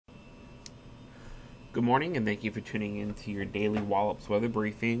Good morning, and thank you for tuning in to your daily Wallops weather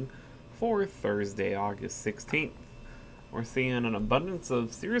briefing for Thursday, August 16th. We're seeing an abundance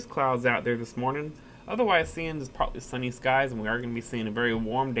of cirrus clouds out there this morning, otherwise seeing just partly sunny skies, and we are going to be seeing a very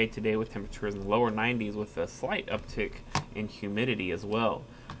warm day today with temperatures in the lower 90s with a slight uptick in humidity as well.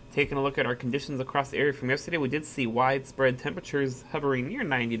 Taking a look at our conditions across the area from yesterday, we did see widespread temperatures hovering near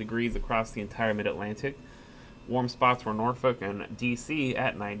 90 degrees across the entire mid-Atlantic. Warm spots were Norfolk and DC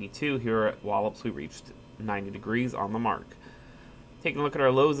at 92. Here at Wallops, we reached 90 degrees on the mark. Taking a look at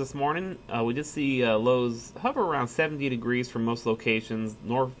our lows this morning, we did see lows hover around 70 degrees for most locations.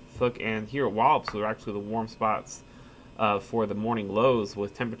 Norfolk and here at Wallops were actually the warm spots for the morning lows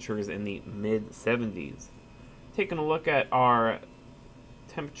with temperatures in the mid-70s. Taking a look at our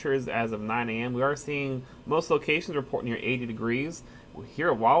temperatures as of 9 a.m., we are seeing most locations report near 80 degrees. Here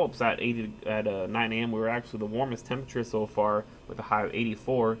at Wallops at 9 a.m., we were actually the warmest temperature so far with a high of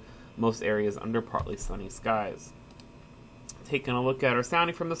 84. Most areas under partly sunny skies. Taking a look at our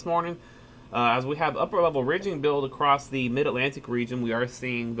sounding from this morning, as we have upper level ridging build across the mid-Atlantic region, we are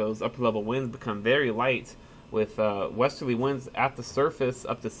seeing those upper level winds become very light with westerly winds at the surface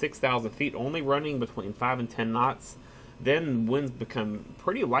up to 6,000 feet, only running between 5 and 10 knots. Then winds become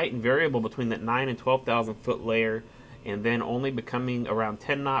pretty light and variable between that 9 and 12,000 foot layer, and then only becoming around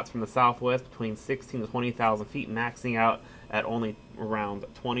 10 knots from the southwest between 16 to 20,000 feet, maxing out at only around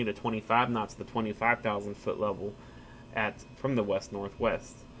 20 to 25 knots at the 25,000 foot level from the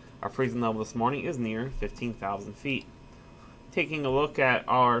west-northwest. Our freezing level this morning is near 15,000 feet. Taking a look at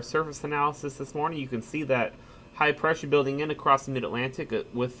our surface analysis this morning, you can see that high pressure building in across the mid-Atlantic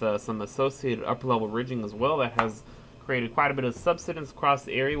with some associated upper level ridging as well that has created quite a bit of subsidence across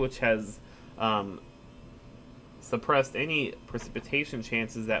the area, which has suppressed any precipitation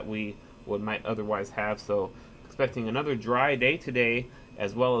chances that we might otherwise have. So expecting another dry day today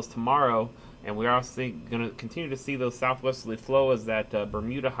as well as tomorrow, and we are also going to continue to see those southwesterly flow as that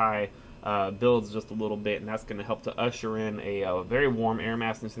Bermuda high builds just a little bit, and that's going to help to usher in a very warm air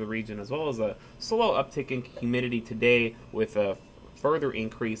mass into the region, as well as a slow uptick in humidity today with a further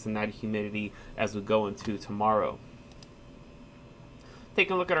increase in that humidity as we go into tomorrow.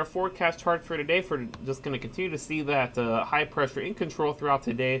 Taking a look at our forecast chart for today, for just going to continue to see that high pressure in control throughout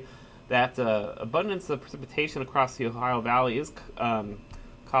today. That abundance of precipitation across the Ohio Valley is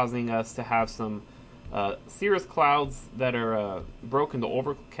causing us to have some cirrus clouds that are broken to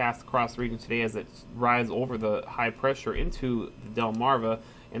overcast across the region today as it rides over the high pressure into the Delmarva,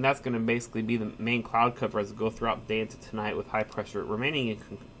 and that's going to basically be the main cloud cover as we go throughout the day into tonight, with high pressure remaining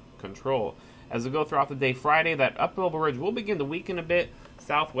in control. As we go throughout the day Friday, that upper level ridge will begin to weaken a bit.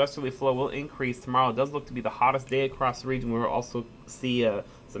 Southwesterly flow will increase. Tomorrow does look to be the hottest day across the region. We will also see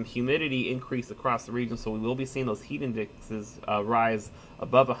some humidity increase across the region, so we will be seeing those heat indexes rise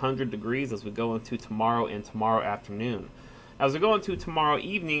above 100 degrees as we go into tomorrow and tomorrow afternoon. As we go into tomorrow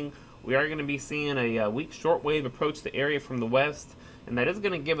evening, we are going to be seeing a weak shortwave approach the area from the west, and that is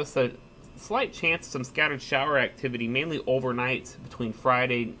going to give us a slight chance of some scattered shower activity, mainly overnight between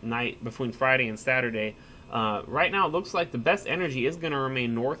Friday and Saturday. Right now, it looks like the best energy is going to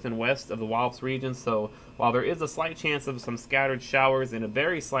remain north and west of the Wallops region, so while there is a slight chance of some scattered showers and a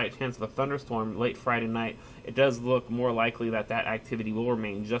very slight chance of a thunderstorm late Friday night, it does look more likely that that activity will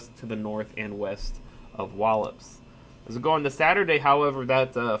remain just to the north and west of Wallops. As we go into Saturday, however,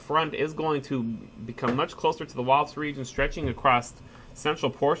 that front is going to become much closer to the Wallops region, stretching across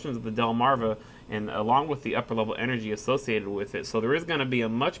central portions of the Delmarva, and along with the upper level energy associated with it. So there is going to be a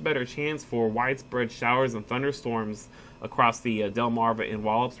much better chance for widespread showers and thunderstorms across the Delmarva and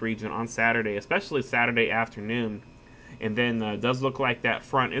Wallops region on Saturday, especially Saturday afternoon. And then it does look like that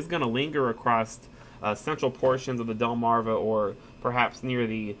front is going to linger across central portions of the Delmarva, or perhaps near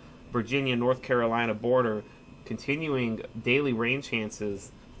the Virginia-North Carolina border, continuing daily rain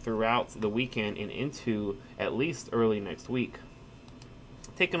chances throughout the weekend and into at least early next week.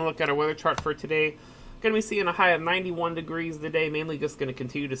 Taking a look at our weather chart for today, going to be seeing a high of 91 degrees today, mainly just going to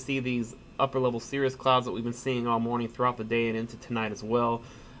continue to see these upper level cirrus clouds that we've been seeing all morning throughout the day and into tonight as well.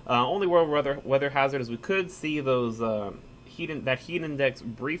 Only weather hazard is we could see those heat index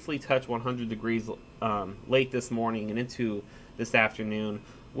briefly touch 100 degrees late this morning and into this afternoon.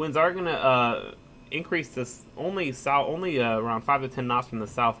 Winds are going to increase this only around 5 to 10 knots from the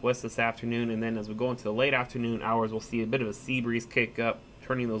southwest this afternoon, and then as we go into the late afternoon hours, we'll see a bit of a sea breeze kick up,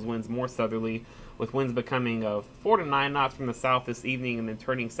 turning those winds more southerly, with winds becoming 4 to 9 knots from the south this evening, and then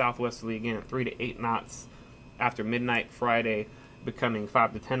turning southwesterly again at 3 to 8 knots after midnight Friday, becoming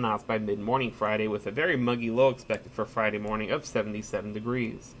 5 to 10 knots by mid-morning Friday, with a very muggy low expected for Friday morning of 77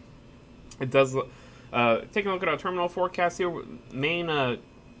 degrees. It does taking a look at our terminal forecast here, main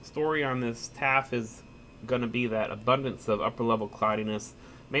story on this TAF is going to be that abundance of upper level cloudiness,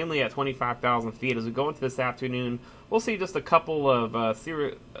 mainly at 25,000 feet. As we go into this afternoon, we'll see just a couple of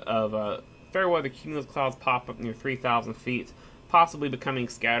fair weather cumulus clouds pop up near 3,000 feet, possibly becoming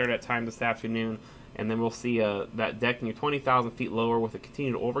scattered at times this afternoon. And then we'll see that deck near 20,000 feet lower with a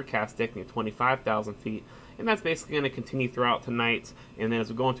continued overcast deck near 25,000 feet. And that's basically going to continue throughout tonight. And then as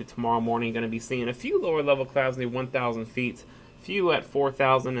we go into tomorrow morning, going to be seeing a few lower level clouds near 1,000 feet, few at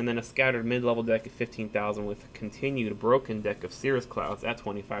 4,000, and then a scattered mid-level deck at 15,000 with a continued broken deck of cirrus clouds at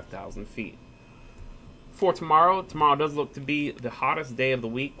 25,000 feet. For tomorrow does look to be the hottest day of the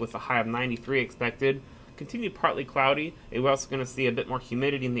week with a high of 93 expected. Continued partly cloudy. We're also going to see a bit more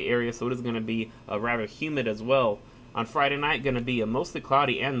humidity in the area, so it is going to be rather humid as well. On Friday night, going to be mostly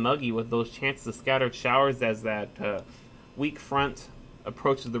cloudy and muggy with those chances of scattered showers as that weak front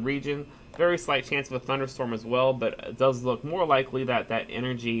approaches the region. Very slight chance of a thunderstorm as well, but it does look more likely that that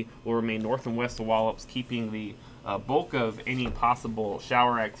energy will remain north and west of Wallops, keeping the bulk of any possible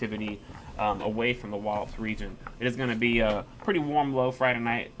shower activity away from the Wallops region. It is going to be a pretty warm low Friday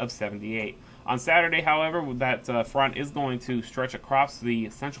night of 78. On Saturday, however, that front is going to stretch across the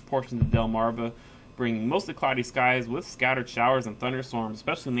central portions of Delmarva, bringing mostly cloudy skies with scattered showers and thunderstorms,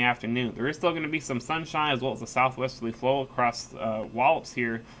 especially in the afternoon. There is still going to be some sunshine as well as a southwesterly flow across Wallops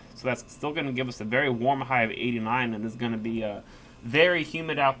here, so that's still going to give us a very warm high of 89, and it's going to be very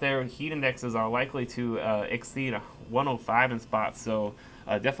humid out there. Heat indexes are likely to exceed 105 in spots, so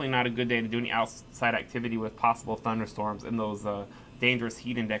definitely not a good day to do any outside activity with possible thunderstorms and those dangerous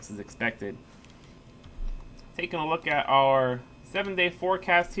heat indexes expected. Taking a look at our 7-day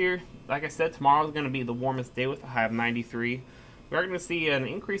forecast here, like I said, tomorrow is going to be the warmest day with a high of 93. We are going to see an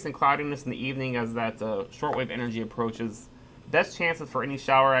increase in cloudiness in the evening as that shortwave energy approaches. Best chances for any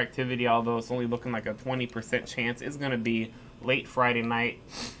shower activity, although it's only looking like a 20% chance, is going to be late Friday night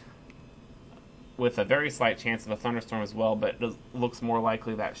with a very slight chance of a thunderstorm as well, but it looks more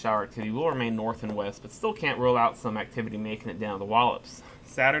likely that shower activity will remain north and west, but still can't rule out some activity making it down the Wallops.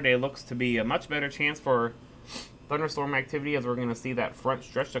 Saturday looks to be a much better chance for thunderstorm activity as we're going to see that front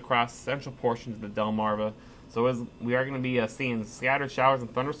stretched across central portions of the Delmarva. So as we are going to be seeing scattered showers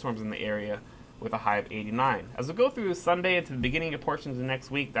and thunderstorms in the area with a high of 89. As we go through Sunday into the beginning of portions of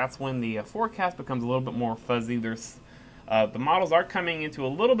next week, that's when the forecast becomes a little bit more fuzzy. There's the models are coming into a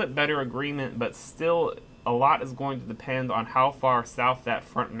little bit better agreement, but still a lot is going to depend on how far south that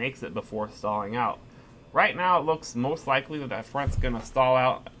front makes it before stalling out. Right now it looks most likely that that front's going to stall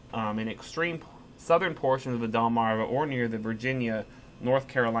out in extreme southern portions of the Delmarva or near the Virginia-North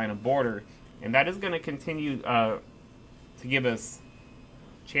Carolina border, and that is going to continue to give us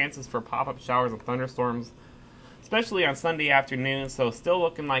chances for pop-up showers and thunderstorms, especially on Sunday afternoon. So still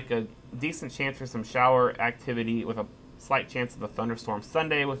looking like a decent chance for some shower activity with a slight chance of a thunderstorm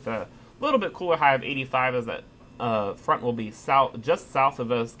Sunday with a little bit cooler high of 85 as that front will be just south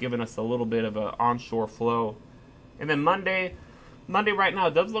of us, giving us a little bit of an onshore flow. And then Monday right now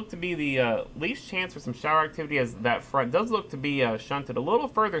does look to be the least chance for some shower activity as that front does look to be shunted a little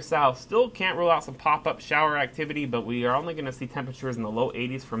further south. Still can't rule out some pop-up shower activity, but we are only going to see temperatures in the low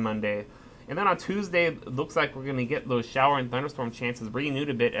 80s for Monday. And then on Tuesday, it looks like we're going to get those shower and thunderstorm chances renewed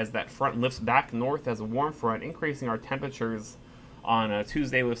a bit as that front lifts back north as a warm front, increasing our temperatures on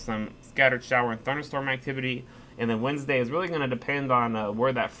Tuesday with some scattered shower and thunderstorm activity. And then Wednesday is really going to depend on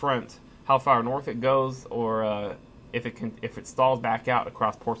where that front, how far north it goes, or if it stalls back out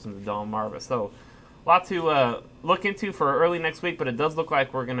across portions of Delmarva. So a lot to look into for early next week, but it does look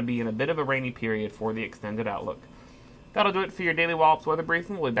like we're going to be in a bit of a rainy period for the extended outlook. That'll do it for your daily Wallops weather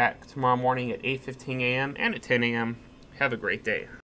briefing. We'll be back tomorrow morning at 8:15 a.m. and at 10 a.m. Have a great day.